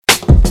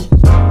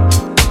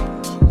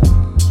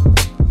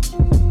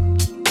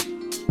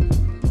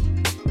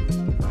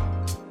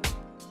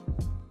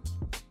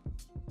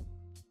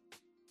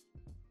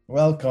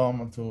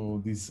welcome to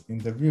this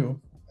interview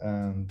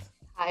and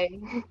Hi.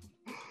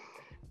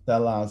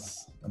 tell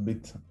us a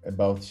bit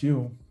about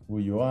you, who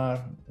you are,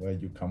 where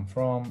you come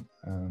from,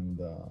 and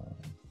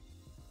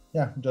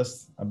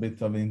just a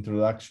bit of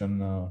introduction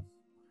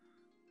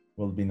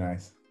will be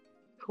nice.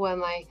 Who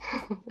am I?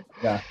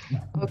 Yeah.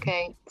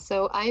 Okay,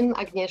 so I'm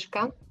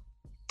Agnieszka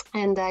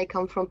and I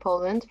come from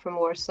Poland, from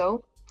Warsaw.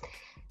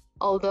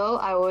 Although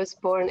I was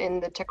born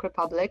in the Czech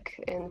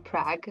Republic, in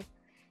Prague.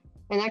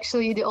 And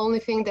actually, the only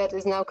thing that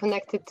is now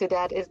connected to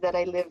that is that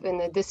I live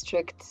in a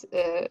district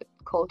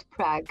called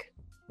Prague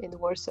in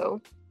Warsaw.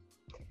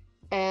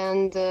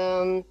 And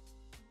the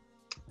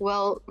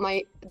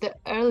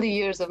early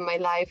years of my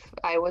life,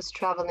 I was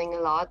traveling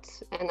a lot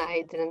and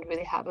I didn't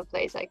really have a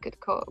place I could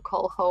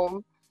call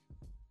home.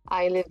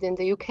 I lived in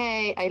the UK,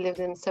 I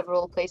lived in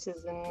several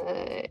places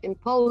in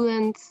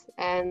Poland,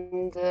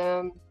 and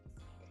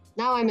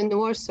now I'm in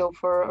Warsaw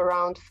for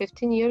around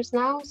 15 years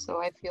now,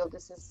 so I feel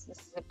this is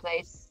a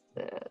place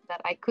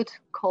that I could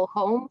call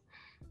home.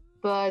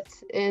 But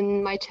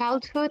in my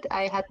childhood,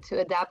 I had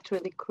to adapt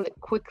really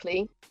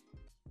quickly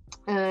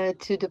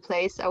to the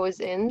place I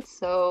was in.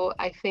 So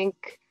I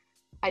think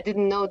I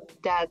didn't know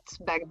that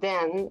back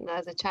then.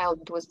 As a child,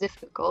 it was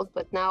difficult,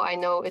 but now I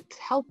know it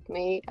helped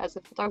me as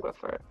a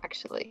photographer,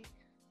 actually,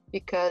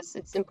 because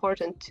it's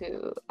important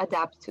to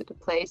adapt to the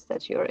place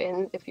that you're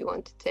in if you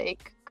want to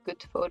take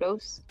good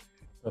photos.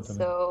 Totally.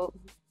 So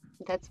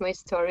that's my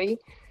story.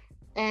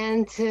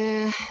 And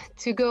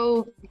to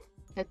go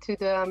to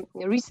the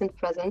recent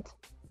present,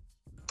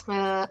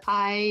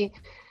 I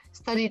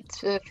studied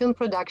film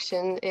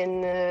production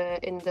in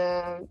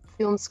the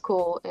film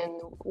school in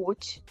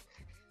Łódź,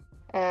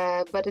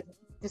 but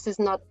this is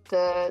not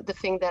the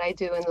thing that I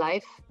do in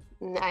life.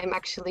 I'm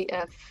actually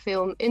a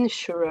film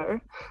insurer.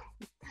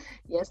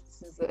 Yes,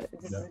 this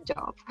is a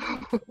job.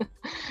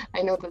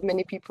 I know that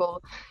many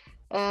people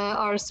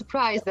are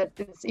surprised that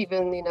it's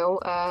even,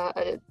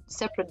 a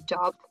separate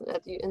job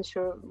that you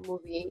insure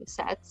movie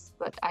sets,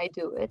 but I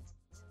do it.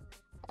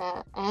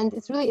 And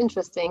it's really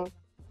interesting.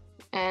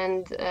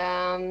 And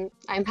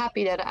I'm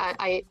happy that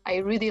I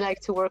really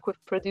like to work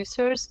with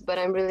producers, but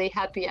I'm really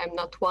happy I'm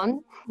not one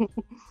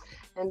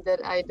and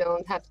that I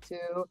don't have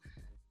to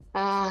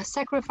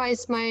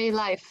sacrifice my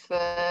life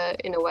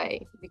in a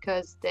way,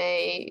 because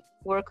they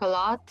work a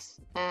lot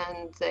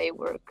and they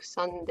work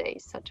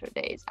Sundays,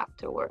 Saturdays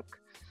after work.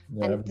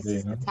 Yeah, and this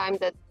is the time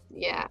that,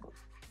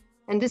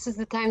 and this is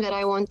the time that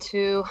I want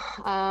to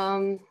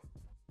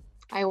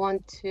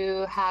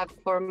have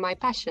for my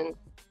passion.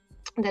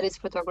 That is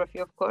photography,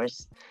 of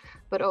course,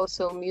 but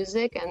also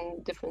music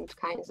and different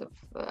kinds of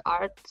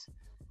art.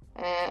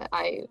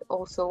 I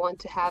also want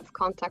to have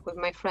contact with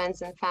my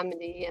friends and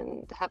family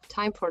and have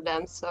time for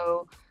them.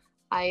 So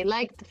I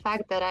like the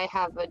fact that I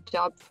have a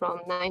job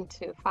from 9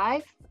 to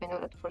 5. I know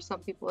that for some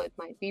people it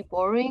might be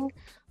boring,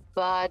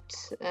 but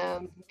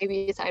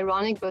maybe it's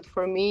ironic, but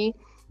for me,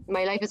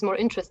 my life is more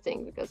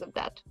interesting because of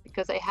that,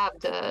 because I have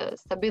the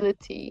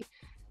stability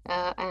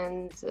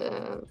and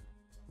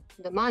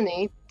the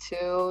money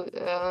to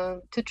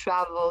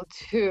travel,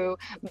 to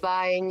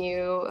buy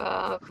new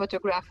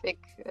photographic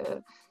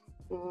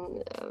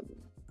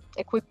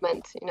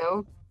equipment,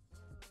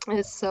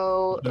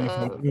 So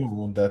for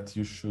you that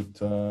you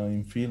shoot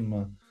in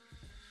film,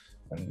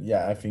 and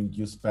I think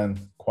you spend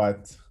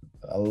quite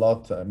a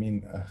lot. I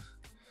mean,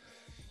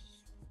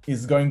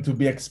 it's going to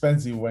be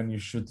expensive when you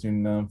shoot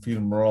in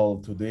film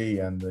roll today,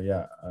 and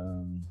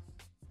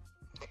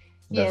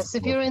yes,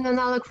 if you're in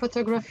analog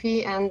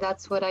photography and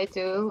that's what I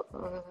do,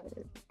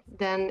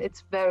 then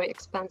it's very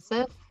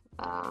expensive.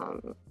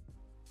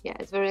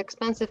 It's very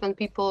expensive, and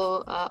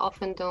people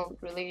often don't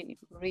really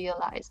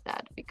realize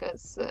that,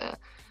 because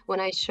when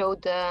I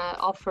showed the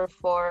offer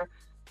for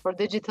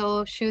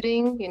digital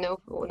shooting,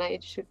 when I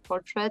shoot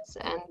portraits,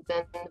 and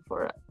then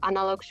for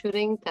analog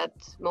shooting that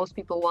most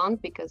people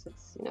want because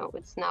it's,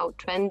 it's now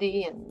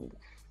trendy and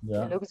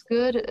it looks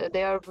good,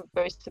 they are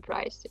very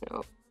surprised,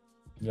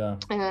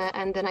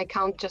 and then I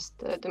count just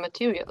the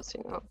materials,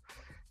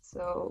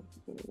 so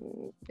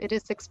it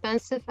is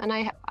expensive, and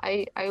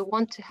I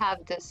want to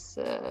have this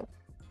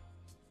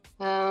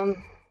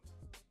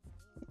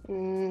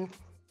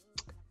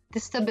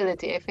this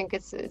stability. I think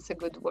it's a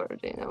good word,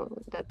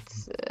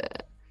 that's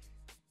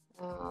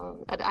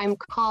that I'm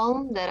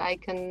calm, that I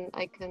can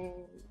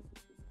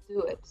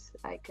do it.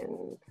 I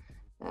can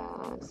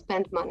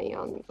spend money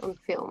on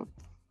film.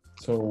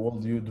 So what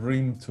do you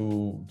dream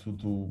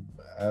to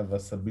have a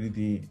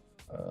stability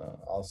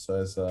also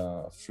as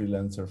a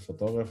freelancer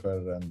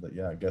photographer,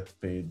 and get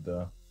paid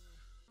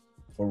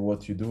for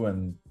what you do,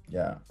 and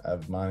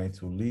have money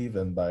to live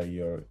and buy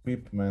your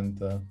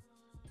equipment?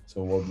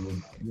 So what do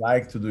you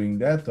like to doing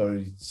that, or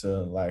it's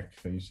like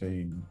you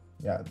say,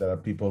 there are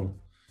people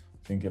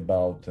think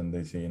about and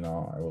they say,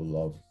 I would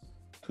love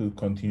to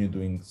continue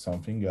doing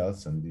something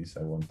else, and this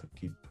I want to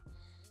keep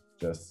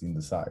just in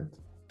the side?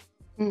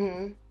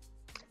 Mm-hmm.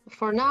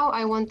 For now,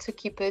 I want to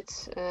keep it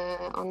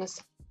on the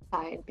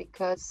side,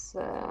 because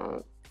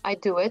I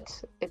do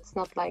it. It's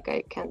not like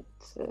I can't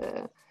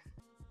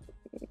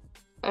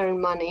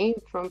earn money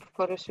from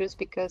photo shoots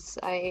because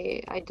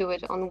I do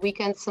it on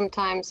weekends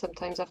sometimes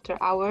after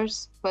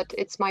hours, but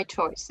it's my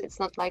choice. It's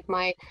not like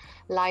my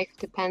life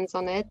depends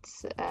on it,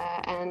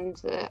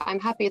 and I'm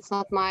happy it's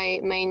not my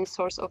main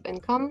source of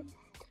income,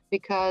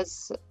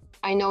 because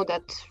I know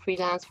that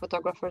freelance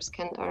photographers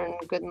can earn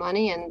good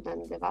money and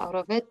live out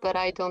of it, but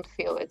I don't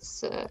feel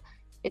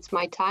it's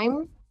my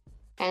time,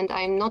 and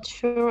I'm not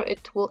sure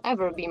it will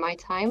ever be my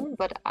time,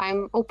 but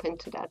I'm open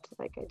to that.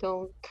 Like I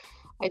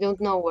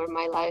don't know where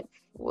my life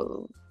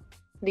will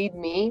lead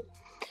me,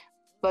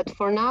 but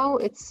for now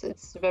it's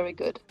very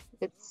good.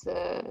 It's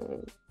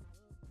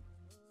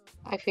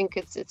I think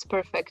it's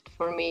perfect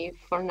for me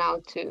for now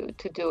to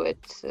do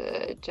it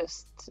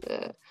just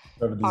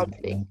Have this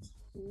partly. balance.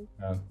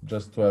 Yeah,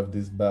 just to have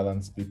this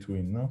balance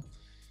between, no?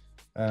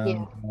 And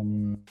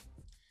Yeah.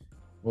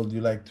 would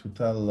you like to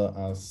tell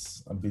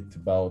us a bit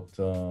about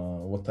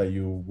what are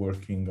you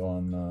working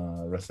on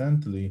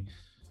recently?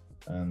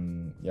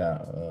 And yeah,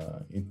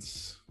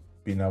 it's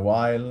been a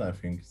while. I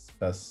think it's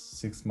past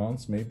 6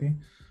 months maybe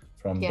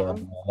from the Yeah.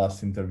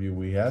 last interview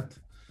we had.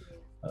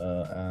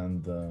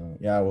 And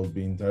yeah, it will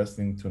be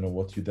interesting to know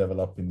what you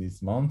develop in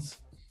these months.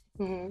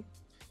 Mhm.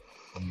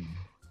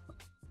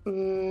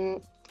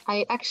 Mm.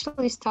 I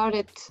actually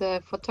started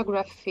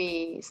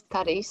photography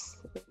studies.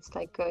 It's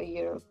like a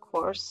year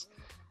course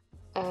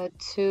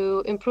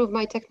to improve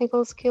my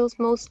technical skills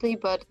mostly,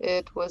 but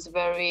it was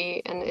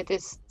very, and it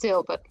is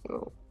still, but it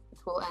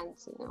will end,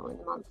 in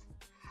a month.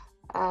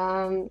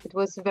 It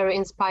was very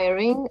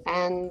inspiring,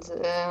 and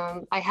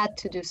I had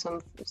to do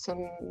some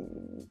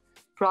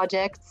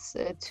projects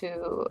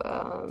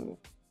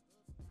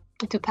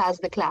to pass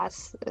the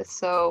class.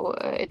 So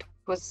it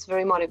was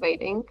very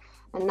motivating.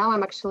 And now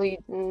I'm actually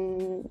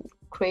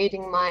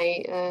creating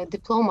my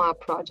diploma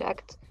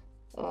project,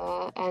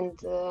 and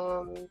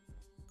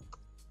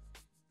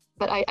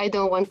but I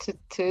don't want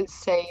to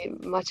say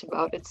much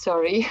about it.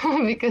 Sorry,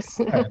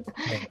 because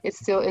it's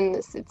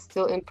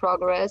still in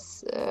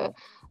progress.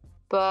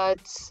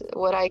 But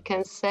what I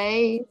can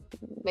say,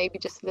 maybe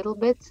just a little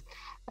bit,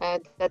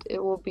 that it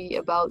will be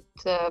about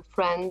a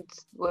friend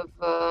with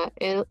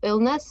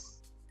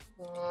illness,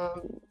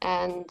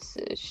 and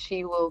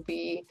she will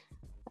be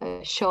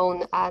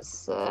shown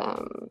as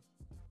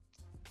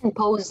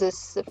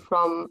poses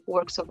from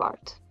works of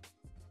art.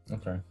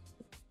 Okay.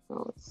 So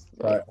it's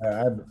like,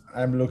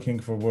 I'm looking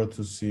forward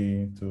to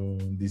see to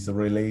this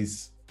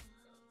release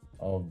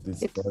of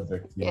this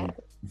project. Yeah, yeah,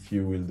 if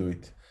you will do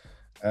it.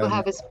 we'll And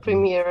have its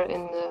premiere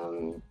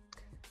in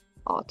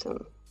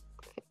autumn,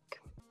 I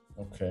think.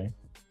 okay.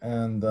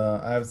 And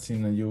I've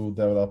seen you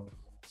develop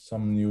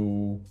some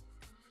new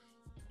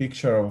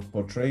picture of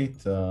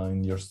portrait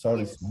in your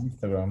stories Yes. on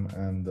Instagram,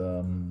 and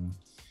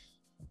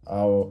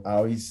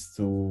how is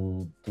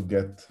to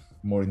get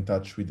more in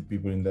touch with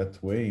people in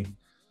that way.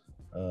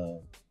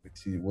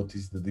 What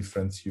is the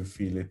difference you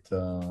feel it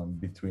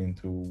between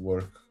to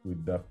work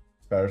with that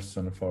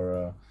person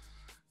for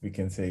we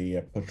can say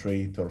a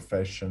portrait or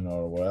fashion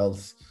or what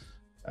else,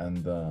 and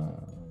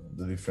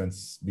the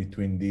difference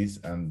between these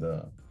and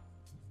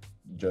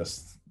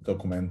just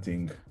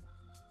documenting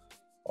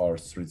or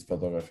street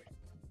photography?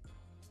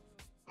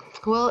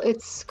 Well,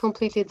 it's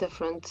completely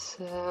different.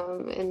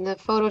 In a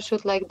photo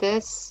shoot like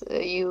this,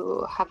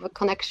 you have a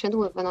connection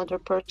with another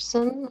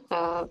person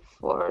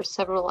for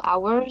several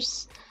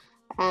hours,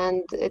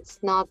 and it's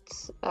not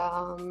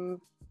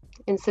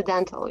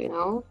incidental,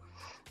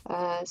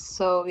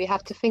 so you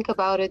have to think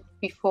about it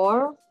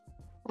before,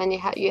 and you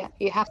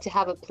have to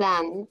have a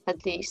plan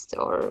at least,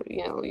 or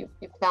you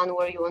plan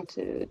where you want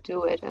to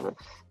do it.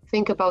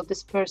 Think about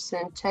this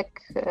person,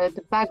 check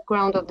the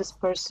background of this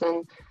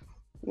person.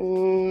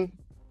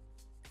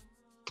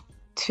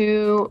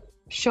 To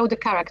show the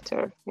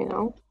character,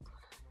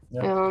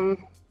 Yeah.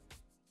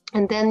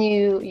 And then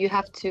you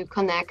have to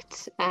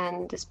connect,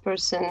 and this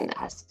person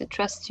has to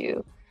trust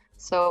you.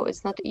 So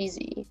it's not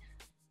easy.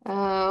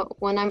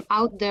 When I'm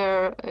out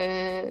there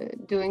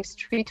doing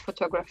street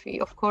photography,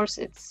 of course,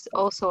 it's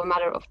also a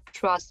matter of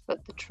trust,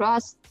 but the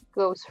trust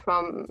goes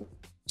from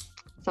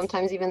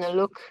sometimes even a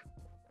look.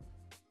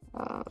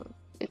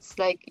 It's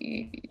like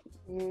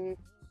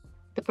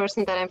the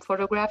person that I'm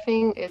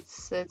photographing,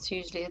 it's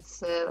usually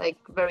like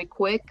very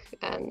quick,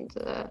 and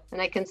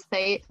I can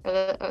stay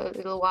a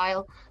little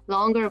while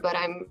longer, but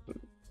I'm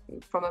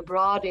from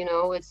abroad,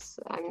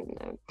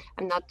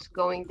 I'm not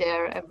going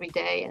there every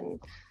day and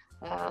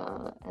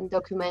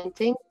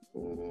documenting.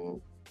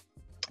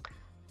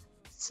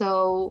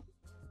 So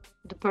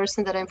the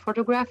person that I'm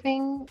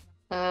photographing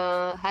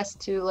has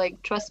to like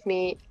trust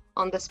me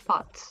on the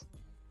spot,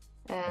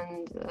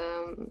 and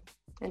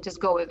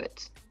just go with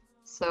it.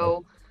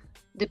 So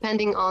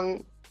depending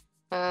on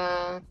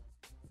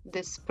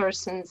this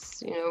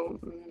person's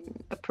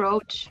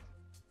approach,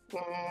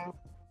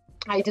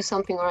 I do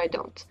something or I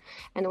don't.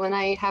 And when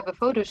I have a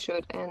photo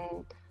shoot,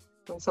 and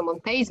when someone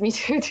pays me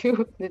to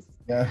do this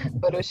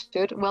photo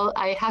shoot, well,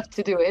 I have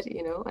to do it,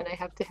 and I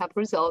have to have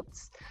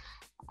results.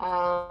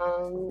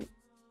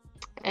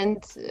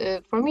 And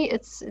for me,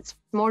 it's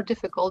more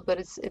difficult, but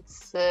it's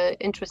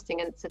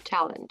interesting, and it's a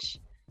challenge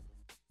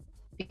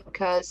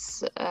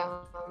because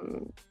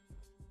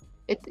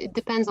it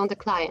depends on the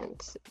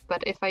client.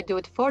 But if I do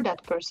it for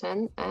that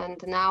person, and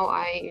now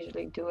I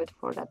usually do it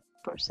for that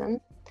person,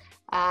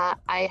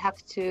 I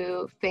have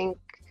to think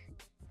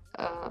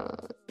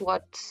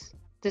what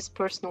this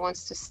person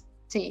wants to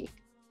see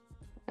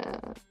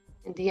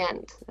in the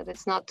end, that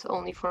it's not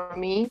only for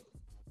me.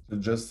 So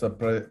just a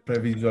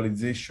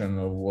pre-visualization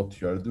of what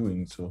you are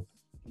doing. So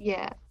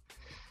Yeah.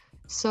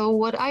 So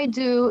what I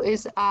do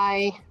is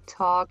I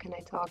talk and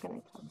I talk and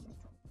I talk and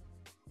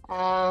I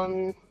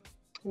talk.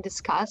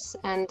 Discuss,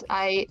 and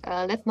I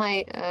let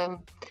my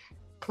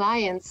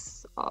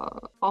clients,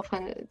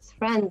 often it's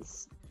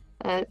friends,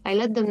 I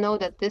let them know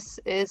that this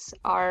is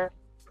our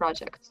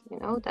project, you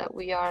know, that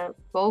we are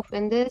both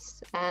in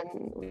this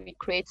and we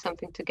create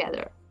something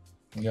together.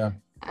 yeah.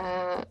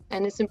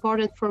 And it's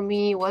important for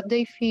me what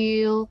they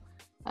feel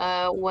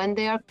when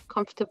they are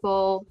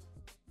comfortable.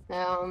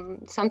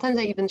 Sometimes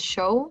I even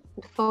show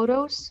the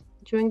photos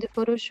during the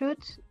photo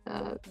shoot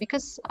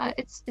because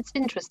it's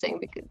interesting,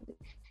 because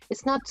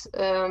it's not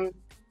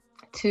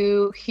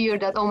to hear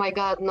that, oh my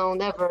God, no,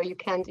 never, you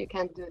can't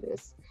do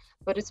this.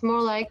 But it's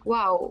more like,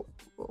 wow,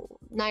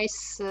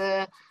 nice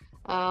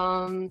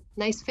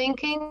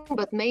thinking,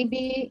 but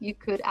maybe you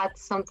could add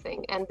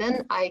something. And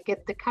then I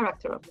get the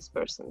character of this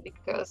person,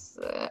 because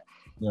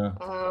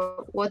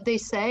what they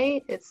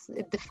say,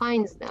 it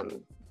defines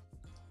them.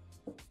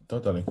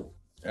 Totally.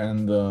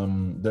 And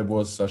there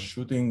was a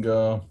shooting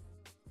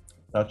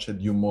touched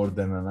you more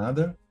than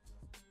another?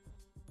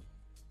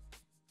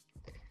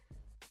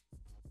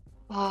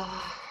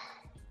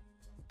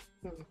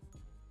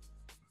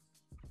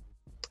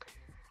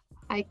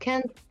 I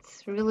can't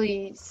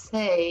really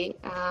say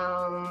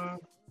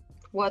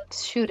what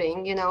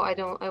shooting. You know, I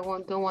don't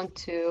want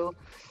to.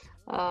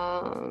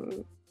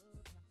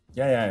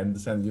 Yeah, I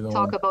understand. You don't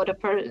talk about a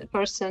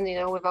person, you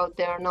know, without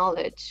their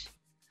knowledge.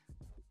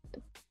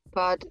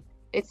 But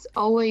it's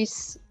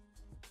always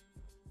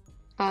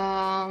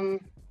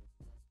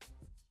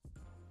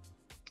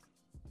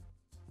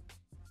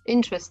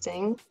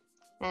interesting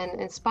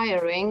and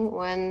inspiring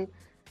when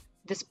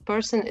this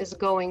person is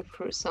going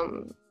through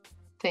some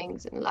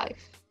things in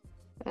life,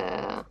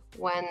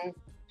 when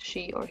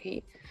she or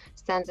he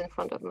stands in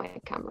front of my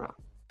camera.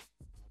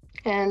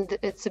 And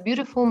it's a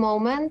beautiful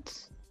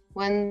moment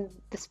when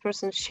this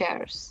person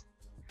shares.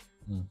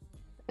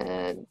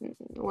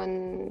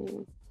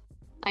 When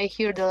I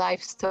hear the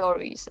life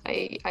stories,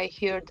 I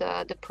hear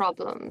the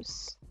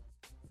problems,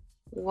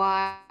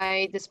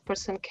 why this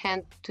person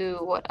can't do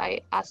what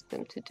I asked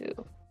them to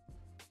do,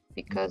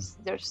 because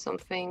there's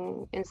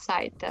something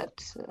inside that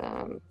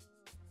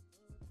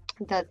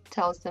that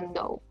tells them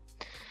no.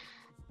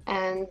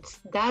 And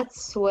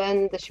that's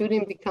when the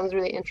shooting becomes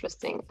really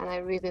interesting, and I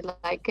really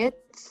like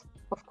it.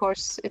 Of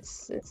course,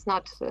 it's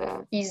not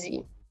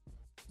easy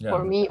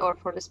for me or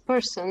for this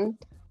person,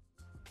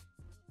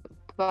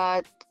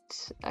 but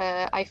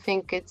I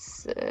think it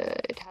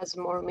has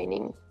more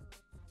meaning,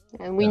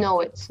 and we know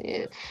it.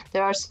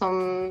 There are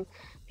some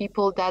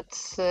people that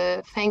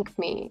thank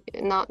me,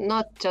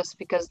 not just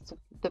because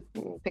the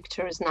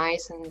picture is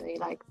nice and they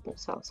like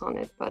themselves on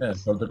it, but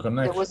for the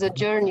connection. There was a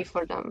journey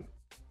for them.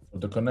 For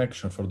the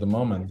connection, for the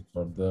moment,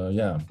 for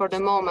the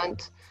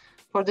moment,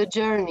 for the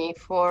journey,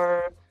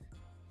 for,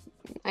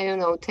 I don't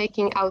know,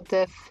 taking out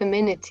the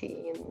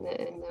femininity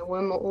in a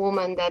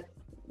woman that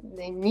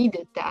they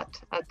needed that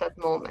at that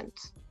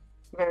moment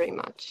very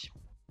much.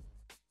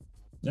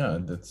 Yeah,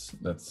 that's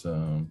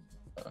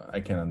I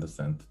can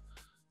understand.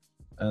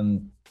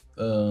 And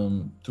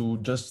to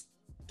just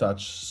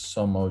touch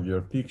some of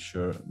your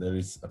picture, there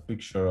is a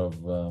picture of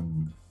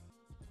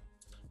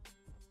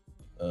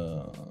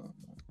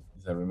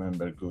if I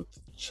remember good,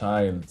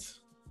 child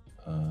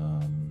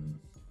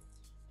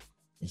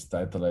is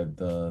titled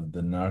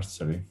the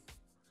nursery.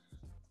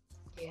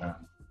 Yeah.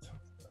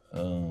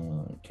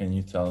 Can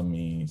you tell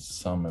me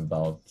some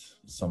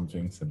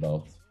things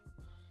about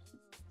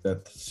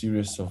that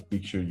series of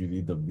pictures you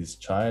did of this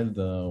child?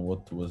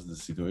 What was the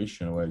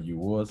situation where you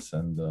was,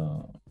 and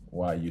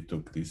why you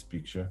took this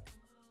picture?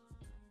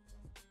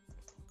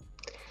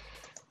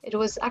 It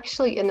was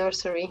actually a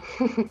nursery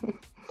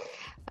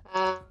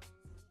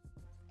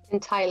in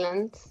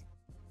Thailand,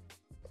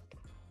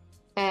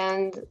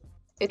 and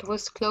it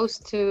was close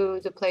to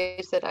the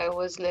place that I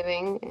was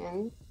living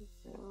in,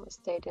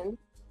 stayed in.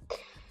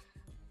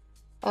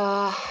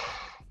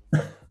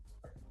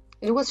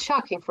 It was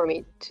shocking for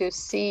me to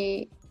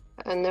see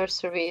a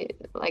nursery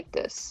like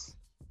this.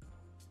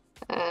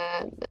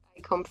 I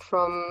come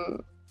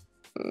from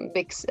a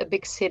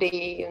big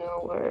city, you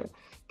know, where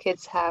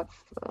kids have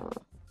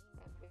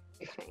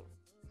everything.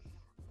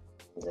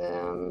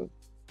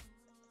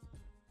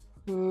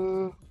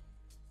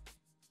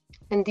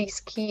 And these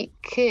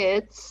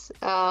kids,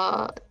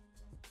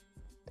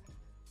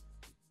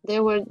 they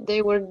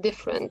were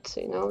different,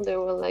 you know. They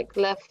were like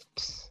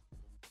left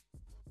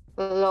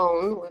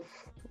alone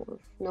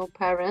with no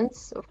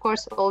parents. Of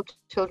course, all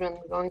children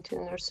going to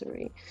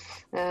nursery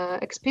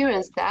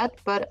experience that,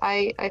 but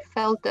I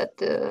felt that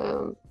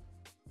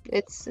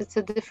it's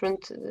a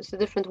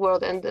different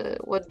world, and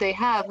what they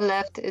have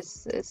left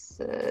is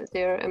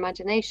their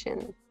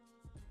imagination.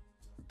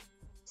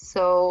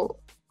 So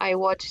I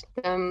watched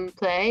them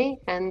play,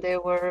 and they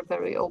were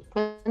very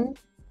open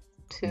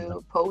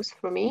to pose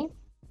for me.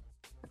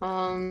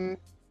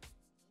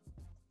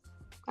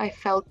 I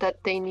felt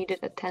that they needed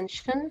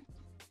attention,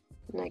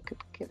 and I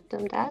could give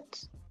them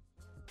that.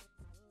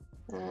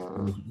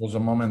 It was a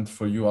moment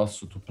for you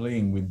also to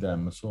playing with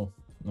them, so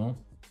no?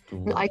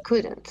 No, I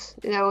couldn't.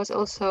 That was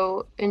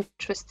also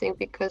interesting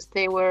because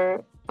they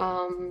were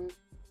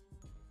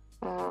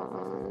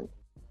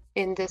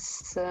in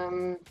this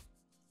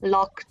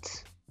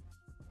locked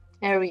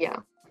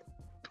area,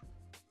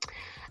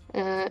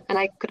 and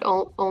I could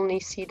only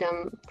see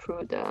them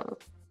through the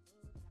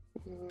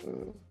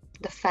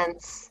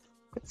fence,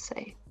 let's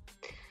say.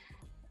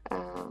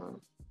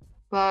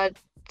 But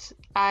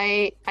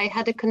I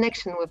had a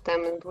connection with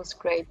them, and it was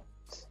great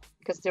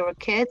because they were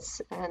kids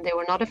and they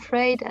were not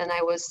afraid. And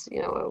I was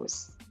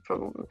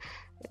from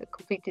a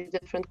completely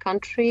different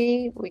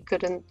country. We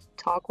couldn't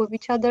talk with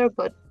each other,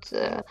 but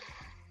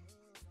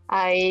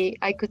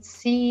I could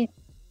see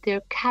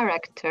their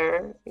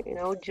character,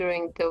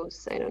 during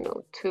those,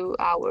 2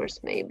 hours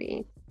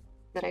maybe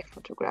that I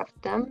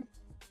photographed them.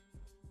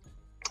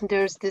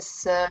 There's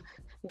this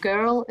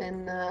girl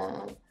in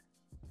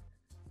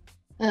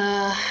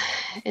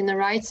the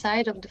right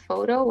side of the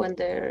photo when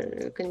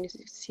you can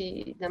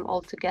see them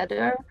all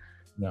together.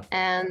 Yeah.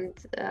 And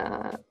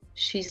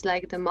she's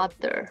like the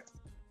mother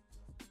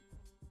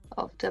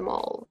of them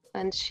all,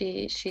 and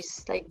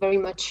she's like very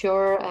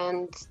mature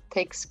and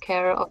takes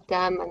care of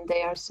them, and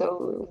they are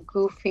so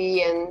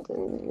goofy, and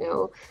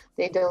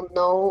they don't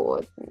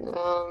know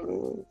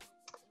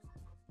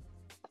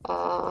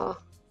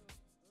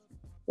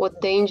what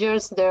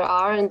dangers there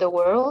are in the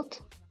world.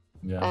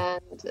 Yeah.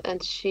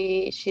 And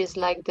she's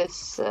like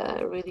this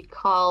really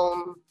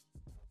calm,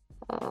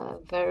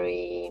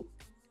 very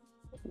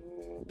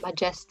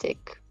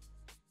majestic.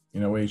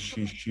 In a way,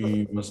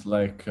 she was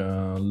like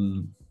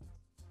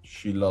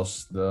she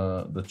lost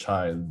the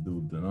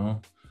childhood,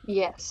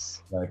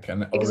 Yes. Like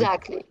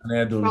Exactly. an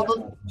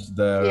adult who's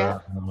there, Yeah.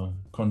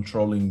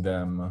 controlling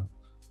them.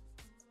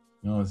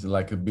 It's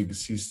like a big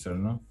sister,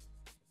 no?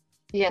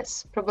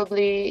 Yes,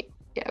 probably.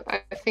 Yeah,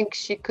 I think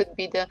she could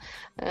be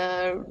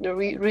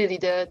really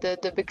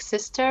the big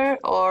sister,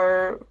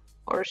 or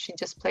she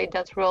just played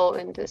that role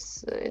in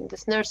this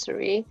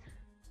nursery.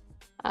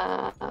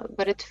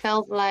 But it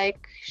felt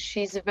like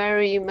she's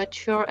very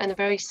mature and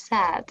very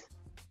sad,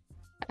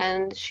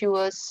 and she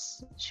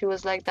was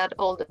like that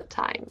all the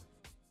time.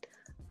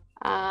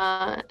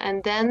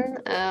 And then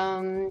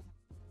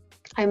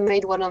I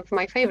made one of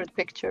my favorite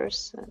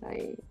pictures that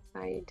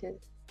I did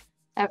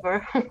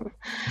ever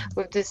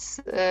with this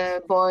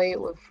boy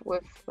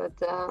with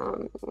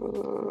the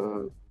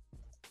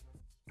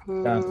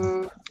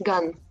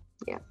gun.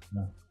 Yeah.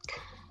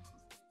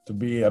 To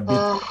be a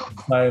bit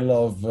style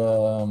of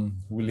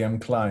William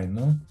Klein,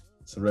 no?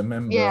 So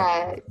remember.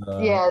 Yeah,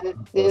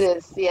 it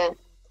is. Yeah.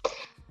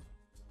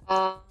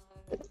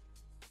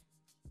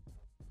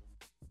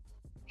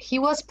 He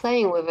was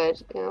playing with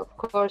it. Of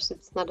course,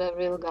 it's not a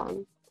real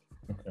gun.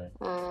 Okay.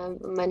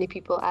 Many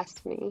people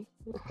asked me.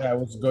 Yeah, I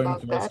was going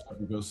to that. ask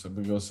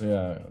because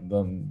Yeah,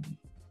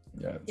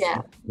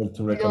 you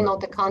don't know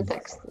the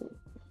context.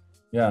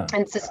 Yeah.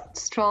 And it's a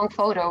strong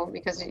photo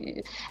because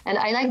and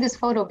I like this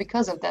photo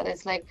because of that.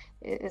 It's like,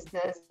 is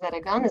that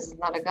a gun? Is it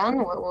not a gun?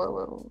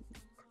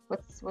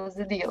 What's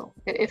the deal?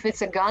 If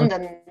it's a gun,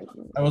 then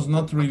I was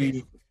not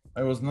really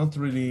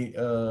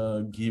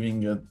giving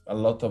a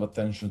lot of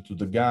attention to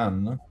the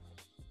gun.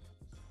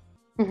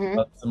 Mm-hmm.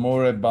 But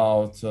more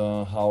about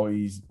how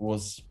he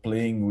was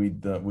playing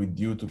with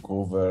you to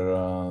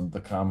cover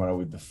the camera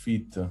with the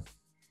feet.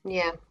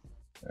 Yeah.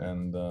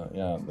 And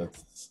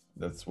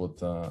that's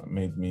what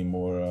made me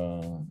more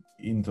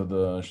into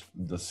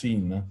the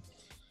scene.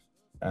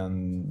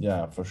 And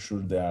yeah, for sure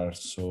they are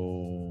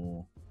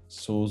so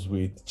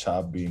sweet,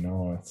 chubby.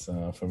 It's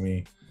for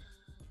me.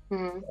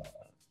 Mm-hmm.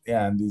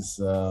 Yeah, and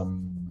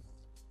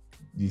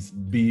this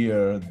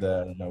beer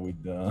there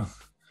with the.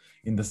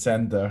 In the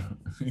center,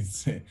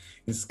 it's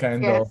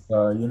kind Yes.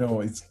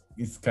 of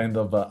it's kind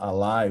of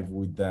alive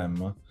with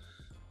them,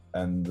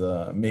 and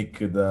make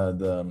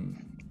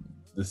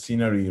the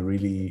scenery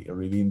really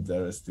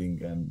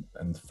interesting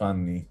and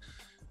funny.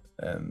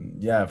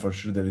 And yeah, for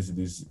sure there is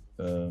this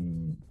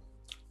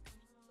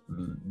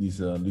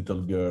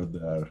little girl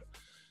there,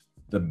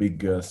 the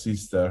big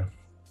sister,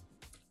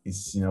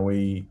 is in a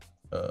way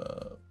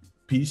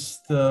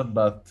pissed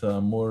but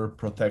more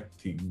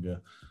protecting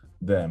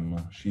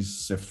them.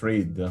 She's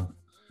afraid,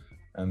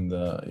 and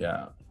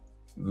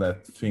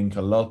let think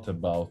a lot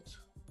about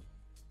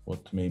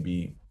what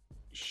maybe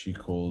she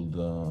could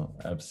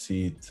have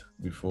seen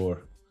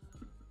before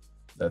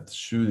that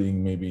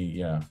shooting.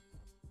 Maybe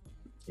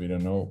we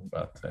don't know,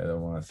 but I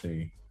don't want to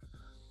say.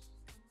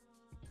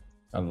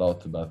 a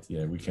lot, but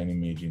yeah, we can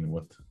imagine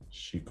what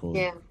she could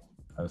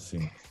have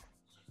seen.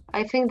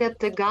 I think that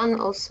the gun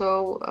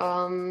also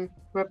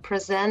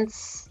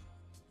represents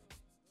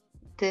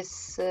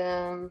this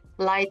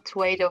light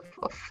weight of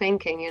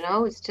thinking, you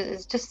know.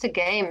 It's just a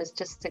game. It's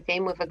just a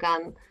game with a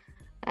gun,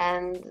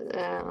 and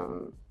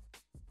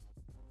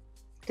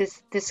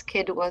this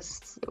kid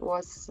was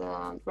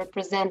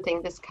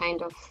representing this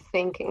kind of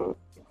thinking,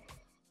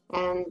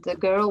 and the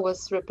girl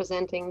was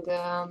representing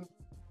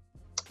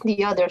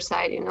the other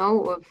side, you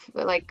know, of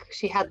like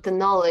she had the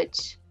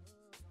knowledge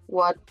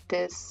what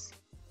this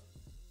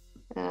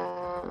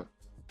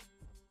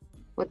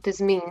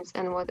means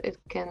and what it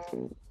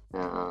can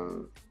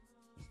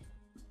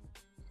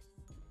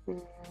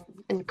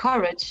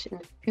encourage in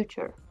the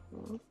future, you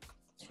know,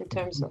 in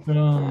terms of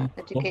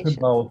education. Talk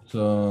about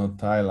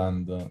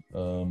Thailand.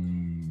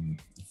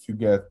 If you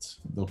get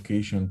the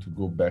occasion to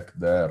go back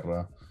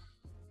there,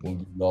 would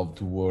you love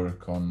to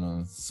work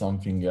on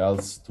something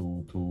else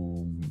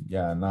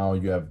now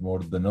you have more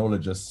the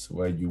knowledge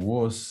where you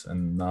was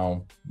and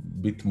now a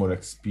bit more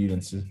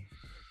experiences.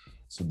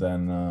 So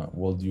then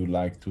would you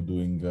like to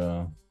doing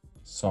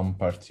some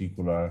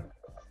particular,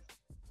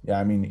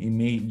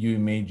 you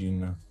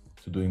imagine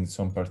to doing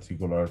some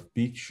particular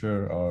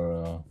picture,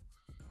 or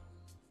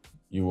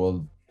you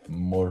will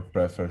more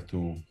prefer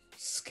to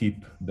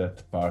skip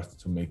that part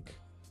to make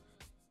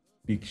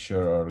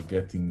picture, or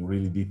getting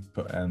really deep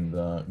and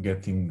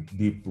getting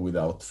deep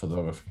without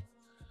photography?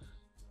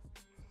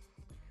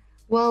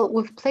 Well,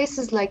 with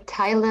places like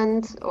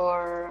Thailand,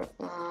 or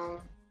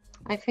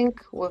I think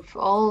with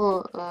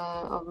all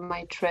of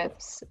my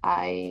trips,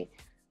 I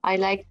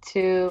like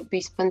to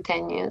be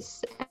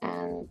spontaneous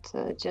and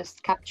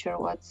just capture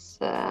what's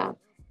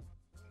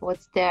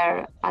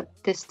there at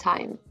this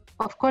time.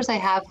 Of course, I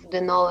have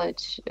the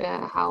knowledge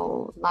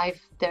how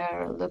life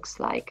there looks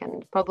like,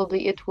 and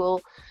probably it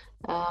will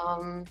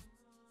have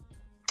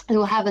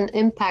an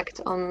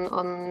impact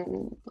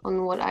on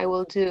what I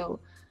will do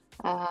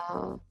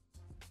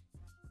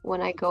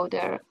when I go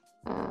there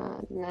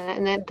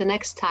the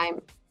next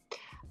time.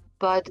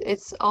 But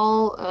it's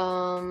all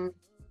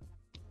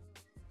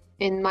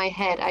in my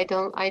head. I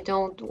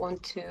don't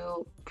want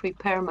to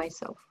prepare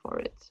myself for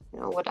it. You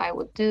know, what I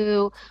would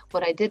do,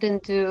 what I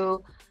didn't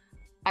do.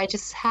 I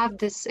just have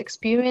this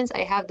experience,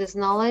 I have this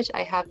knowledge,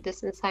 I have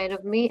this inside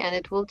of me, and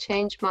it will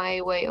change my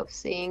way of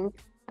seeing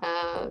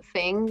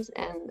things,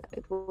 and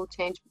it will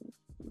change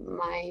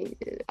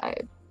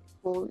it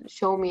will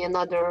show me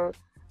another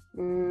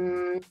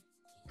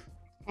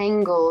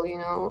angle, you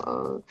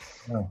know.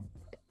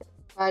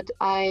 But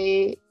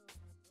I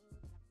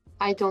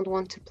don't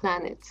want to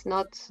plan it,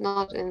 not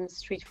in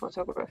street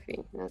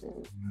photography, not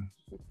in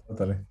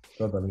totally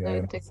I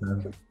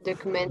understand.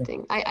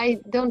 Documenting. I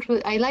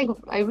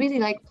really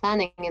like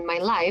planning in my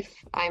life.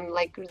 I'm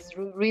like a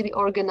really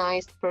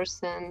organized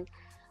person.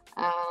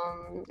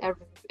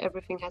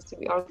 Everything has to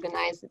be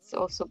organized. It's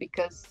also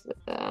because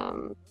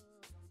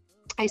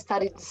I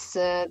studied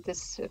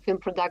this film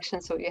production,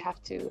 so you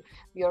have to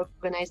be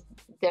organized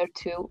there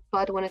too.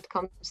 But when it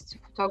comes to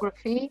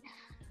photography,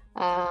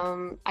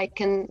 I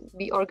can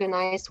be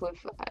organized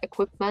with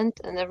equipment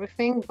and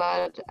everything,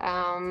 but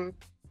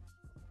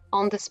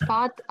on the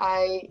spot,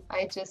 I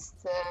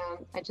just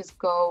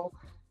go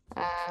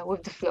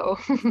with the flow.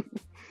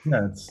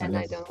 And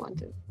I don't want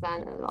to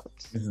plan a lot.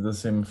 It's the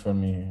same for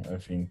me, I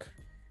think.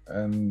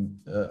 And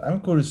I'm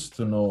curious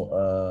to know,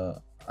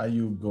 are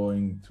you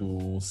going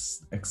to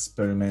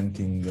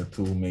experimenting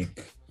to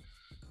make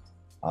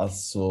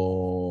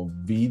also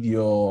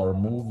video or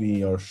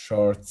movie or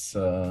shorts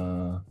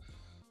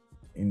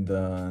in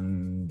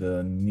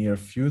the near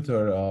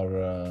future,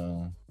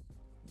 or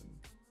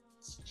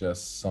it's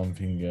just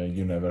something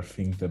you never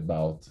think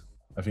about?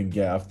 I think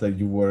after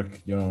you work,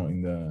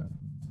 in the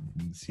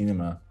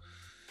cinema,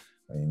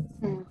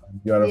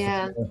 you are a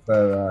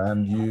photographer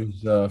and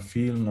use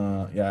film.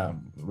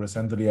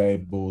 Recently I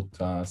bought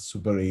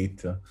Super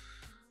 8,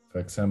 for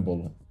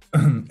example,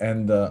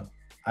 and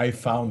I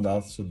found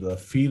also the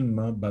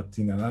film, but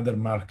in another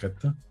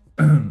market.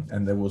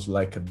 And there was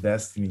like a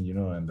destiny,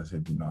 and I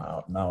said,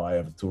 now I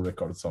have to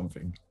record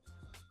something.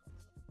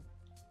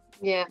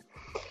 Yeah.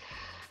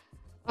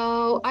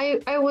 Oh,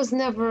 I was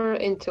never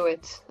into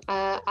it.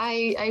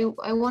 I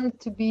wanted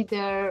to be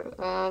there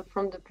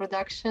from the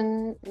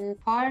production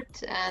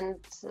part and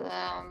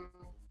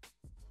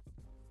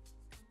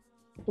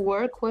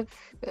work with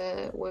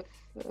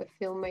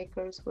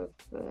filmmakers, with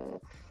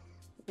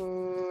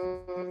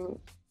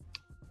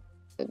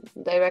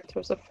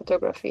directors of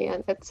photography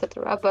and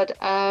etc. But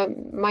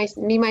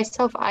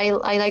myself, I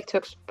like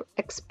to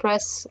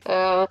express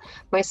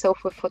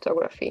myself with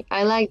photography.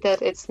 I like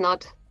that it's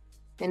not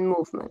in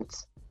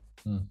movement.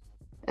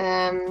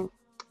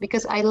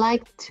 Because I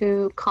like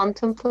to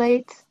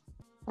contemplate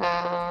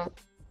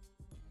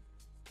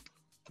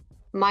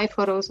my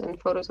photos and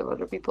photos of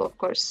other people, of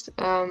course.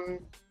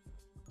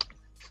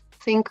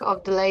 Think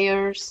of the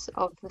layers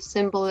of the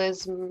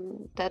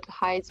symbolism that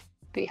hides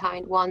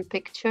behind one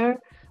picture,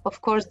 Of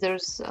course,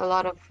 there's a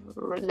lot of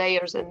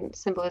layers and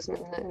symbolism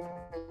in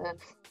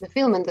the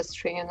film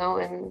industry, you know,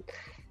 and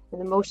in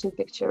the motion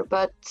picture,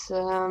 but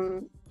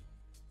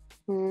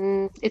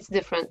it's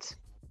different.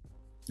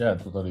 Yeah,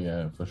 totally.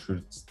 Yeah, for sure.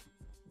 It's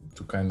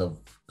to kind of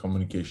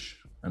communication.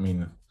 I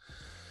mean,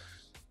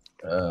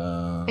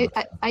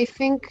 I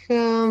think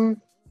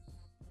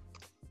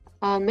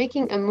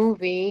making a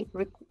movie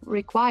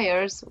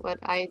requires what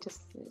I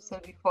just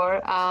said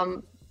before,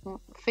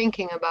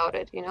 thinking about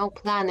it, you know,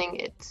 planning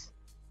it.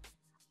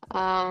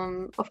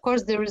 Of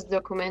course, there is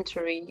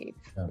documentary.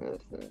 Yeah.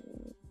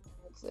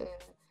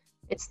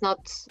 It's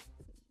not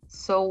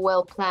so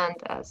well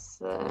planned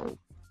as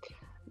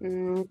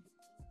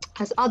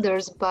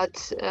others,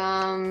 but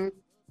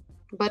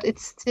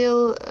it's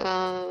still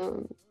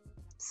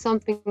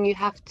something you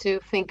have to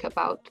think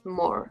about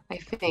more, I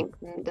think,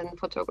 than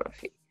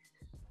photography.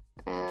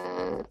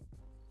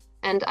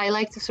 And I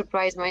like to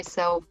surprise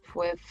myself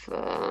with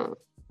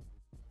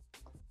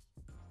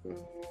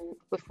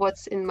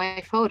what's in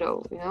my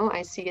photo. You know,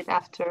 I see it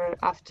after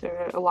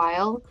a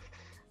while,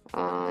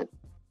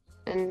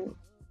 and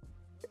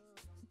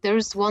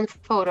there's one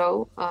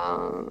photo.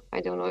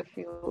 I don't know if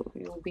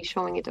you'll be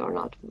showing it or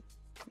not.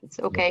 It's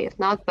okay if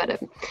not, but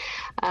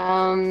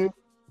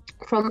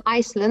from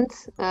Iceland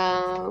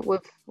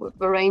with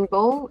the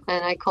rainbow,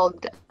 and I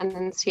called it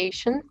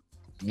Annunciation.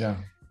 Yeah.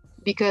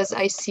 Because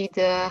I see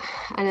the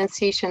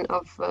Annunciation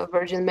of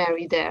Virgin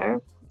Mary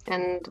there.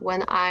 And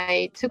when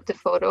I took the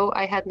photo,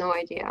 I had no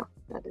idea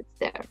that it's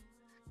there.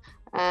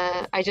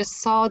 I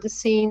just saw the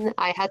scene.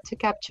 I had to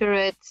capture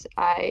it.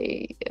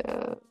 I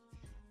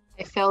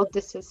felt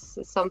this is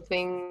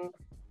something.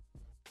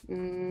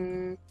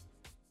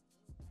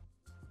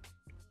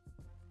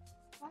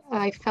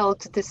 I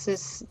felt this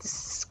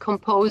is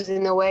composed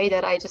in a way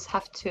that I just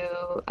have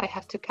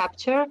to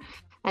capture.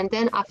 And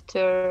then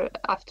after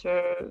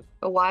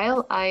a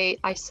while,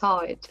 I saw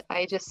it.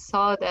 I just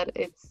saw that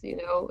it's, you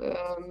know,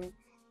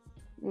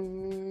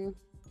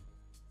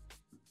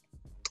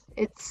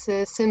 it's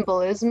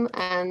symbolism,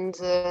 and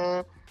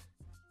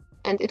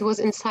it was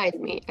inside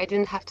me. I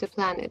didn't have to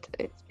plan it.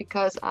 It's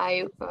because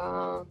I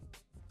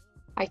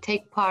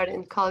take part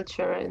in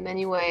culture in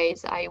many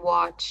ways. I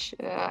watch,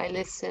 I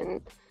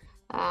listen,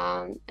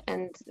 and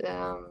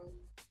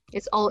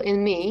it's all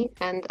in me.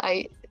 And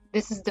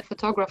this is the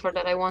photographer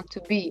that I want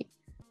to be.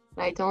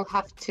 I don't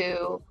have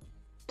to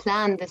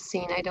plan the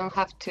scene. I don't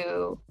have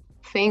to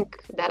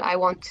think that I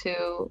want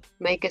to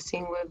make a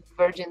scene with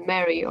Virgin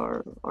Mary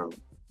or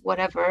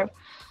whatever.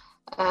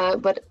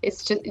 But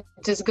it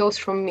just goes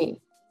from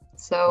me.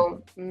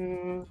 So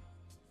and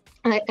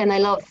I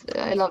love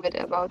it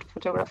about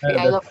photography.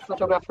 I love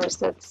photographers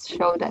that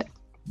show that.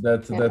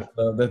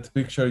 That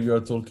picture you are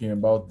talking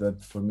about,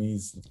 that for me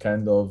is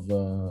kind of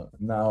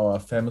now a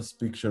famous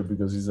picture,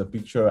 because it's a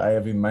picture I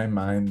have in my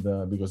mind,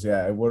 because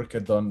I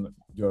worked on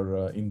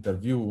your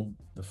interview,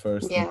 the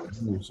first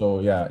interview. So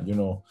you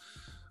know,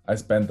 I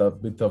spent a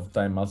bit of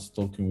time also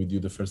talking with you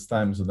the first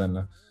time. So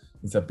then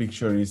it's a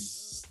picture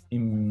is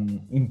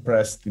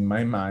impressed in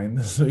my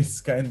mind. So it's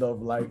kind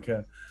of like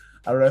a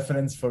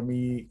reference for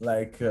me,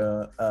 like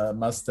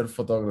master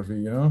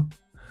photography, you know.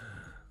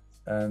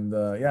 And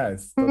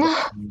it's totally,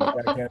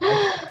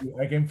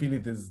 I can feel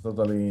it is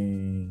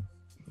totally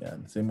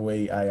the same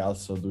way I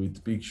also do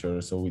it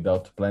picture. So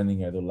without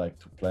planning, I don't like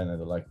to plan. I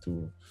don't like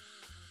to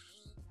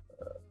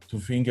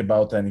think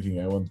about anything.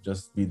 I want to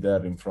just be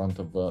there in front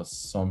of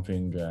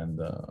something, and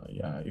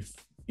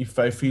if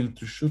I feel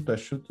to shoot, I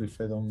shoot. If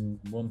I don't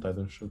want, I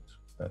don't shoot.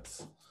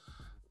 That's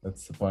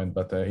the point.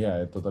 But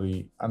I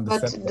totally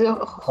understand the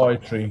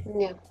poetry.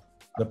 Yeah.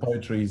 The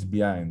poetry is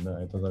behind.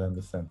 I totally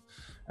understand.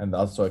 And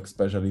also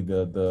especially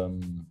the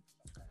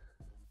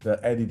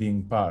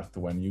editing part,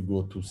 when you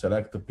go to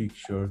select a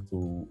picture,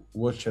 to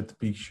watch that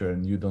picture,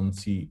 and you don't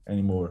see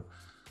anymore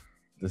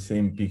the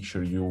same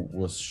picture you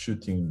was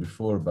shooting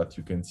before, but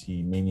you can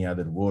see many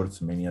other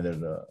words, many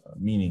other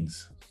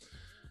meanings.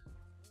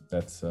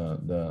 That's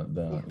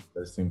the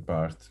interesting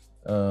part.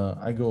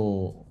 I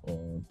go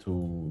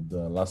to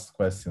the last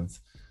questions,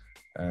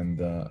 and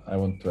I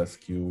want to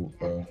ask you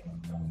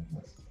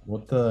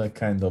what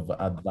kind of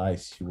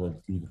advice you would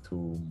give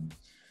to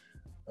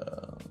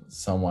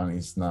someone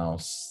is now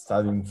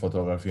studying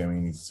photography. I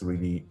mean, it's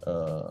really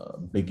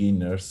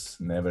beginners,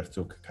 never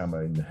took a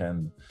camera in the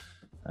hand,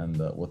 and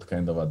what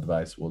kind of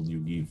advice would you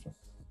give?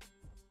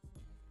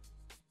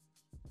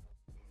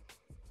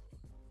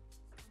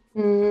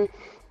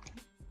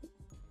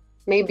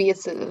 Maybe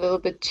it's a little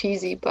bit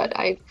cheesy, but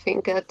I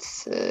think that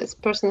this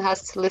person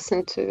has to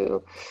listen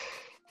to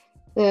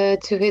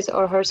his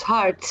or her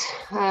heart.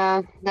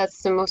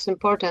 That's the most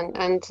important.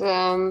 And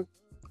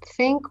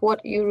think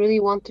what you really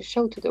want to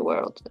show to the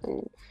world,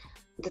 and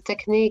the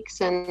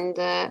techniques and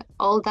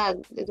all that.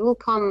 It will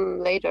come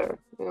later.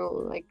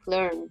 You'll like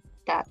learn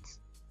that.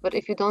 But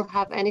if you don't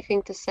have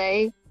anything to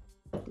say,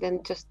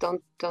 then just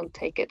don't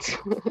take it.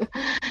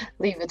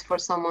 Leave it for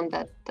someone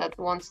that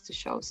wants to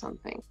show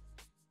something.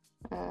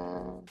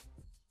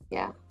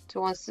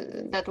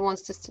 that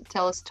wants to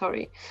tell a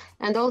story.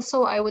 And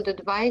also, I would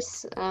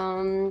advise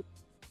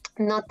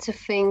not to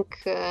think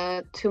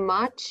too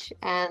much,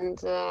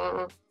 and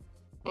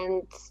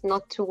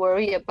not to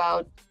worry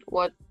about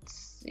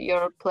what's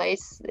your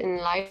place in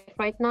life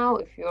right now.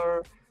 If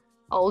you're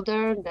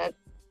older, that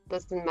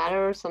doesn't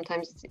matter.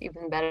 Sometimes it's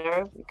even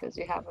better because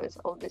you have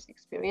all this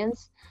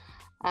experience.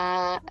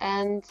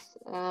 And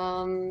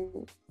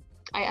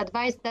I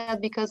advise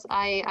that because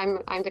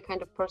I'm the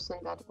kind of person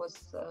that was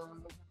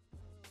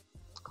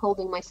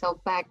holding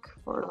myself back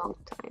for a long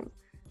time.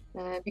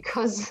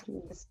 Because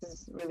this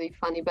is really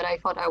funny, but I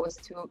thought I was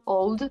too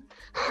old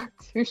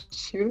to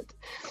shoot.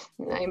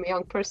 I'm a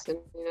young person,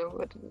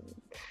 but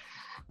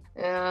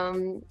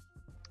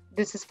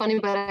this is funny,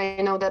 but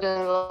I know that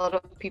a lot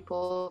of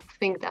people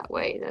think that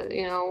way, that,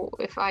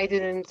 if I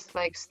didn't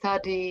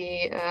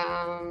study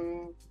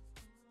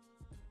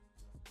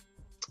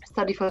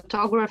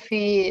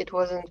photography, it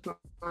wasn't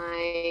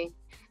my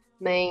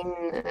main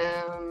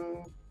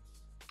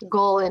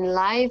goal in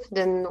life,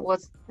 then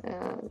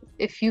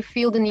if you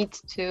feel the need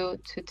to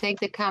take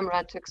the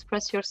camera to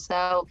express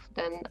yourself,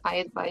 then I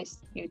advise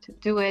you to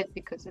do it,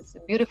 because it's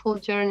a beautiful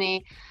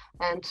journey.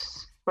 And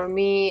for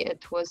me,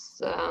 it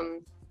was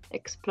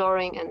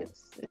exploring, and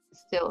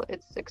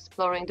it's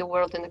exploring the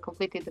world in a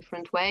completely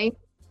different way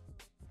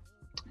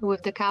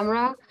with the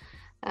camera.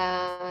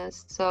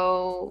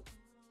 So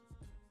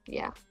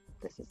yeah,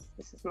 this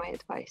is my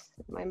advice,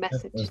 my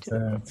message.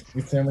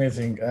 It's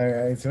amazing.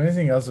 It's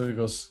amazing also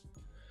because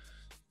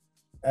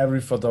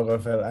every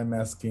photographer I'm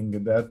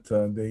asking that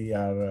they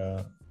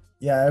are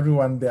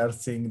everyone, they are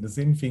saying the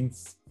same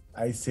things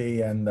I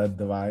say and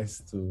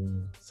advise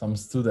to some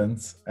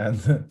students,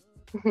 and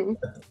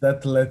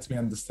that lets me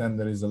understand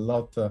there is a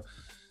lot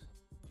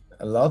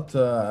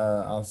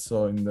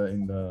also in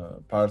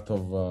the part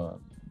of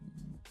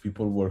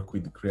people work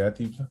with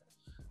creative,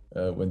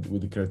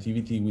 with the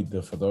creativity, with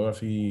the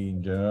photography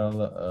in general.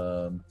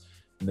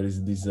 There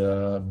is this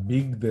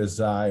big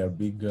desire,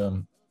 big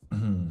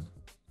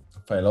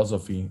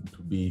philosophy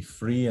to be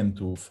free and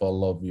to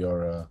follow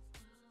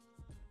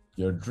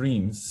your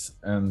dreams,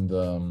 and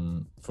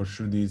for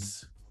sure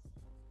this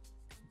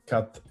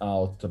cut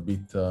out a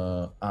bit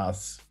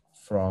us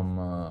from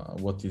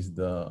what is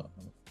the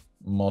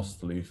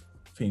mostly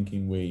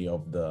thinking way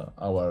of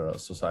our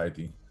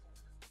society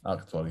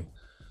actually.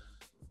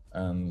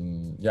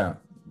 And yeah,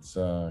 it's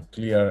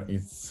clear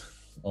it's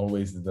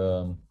always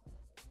the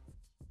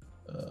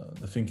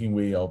thinking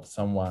way of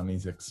someone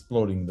is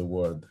exploring the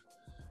world,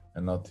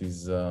 and not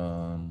is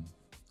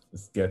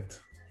get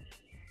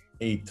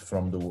ate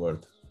from the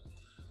world.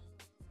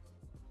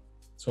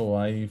 So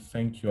I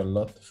thank you a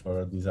lot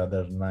for this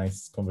other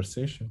nice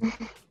conversation.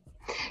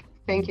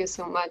 Thank you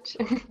so much.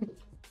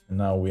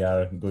 Now we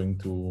are going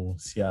to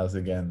see us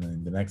again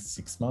in the next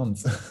 6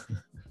 months.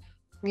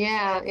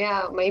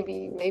 Yeah,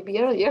 maybe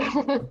earlier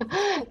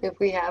if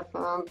we have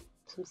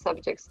some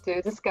subjects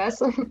to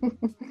discuss.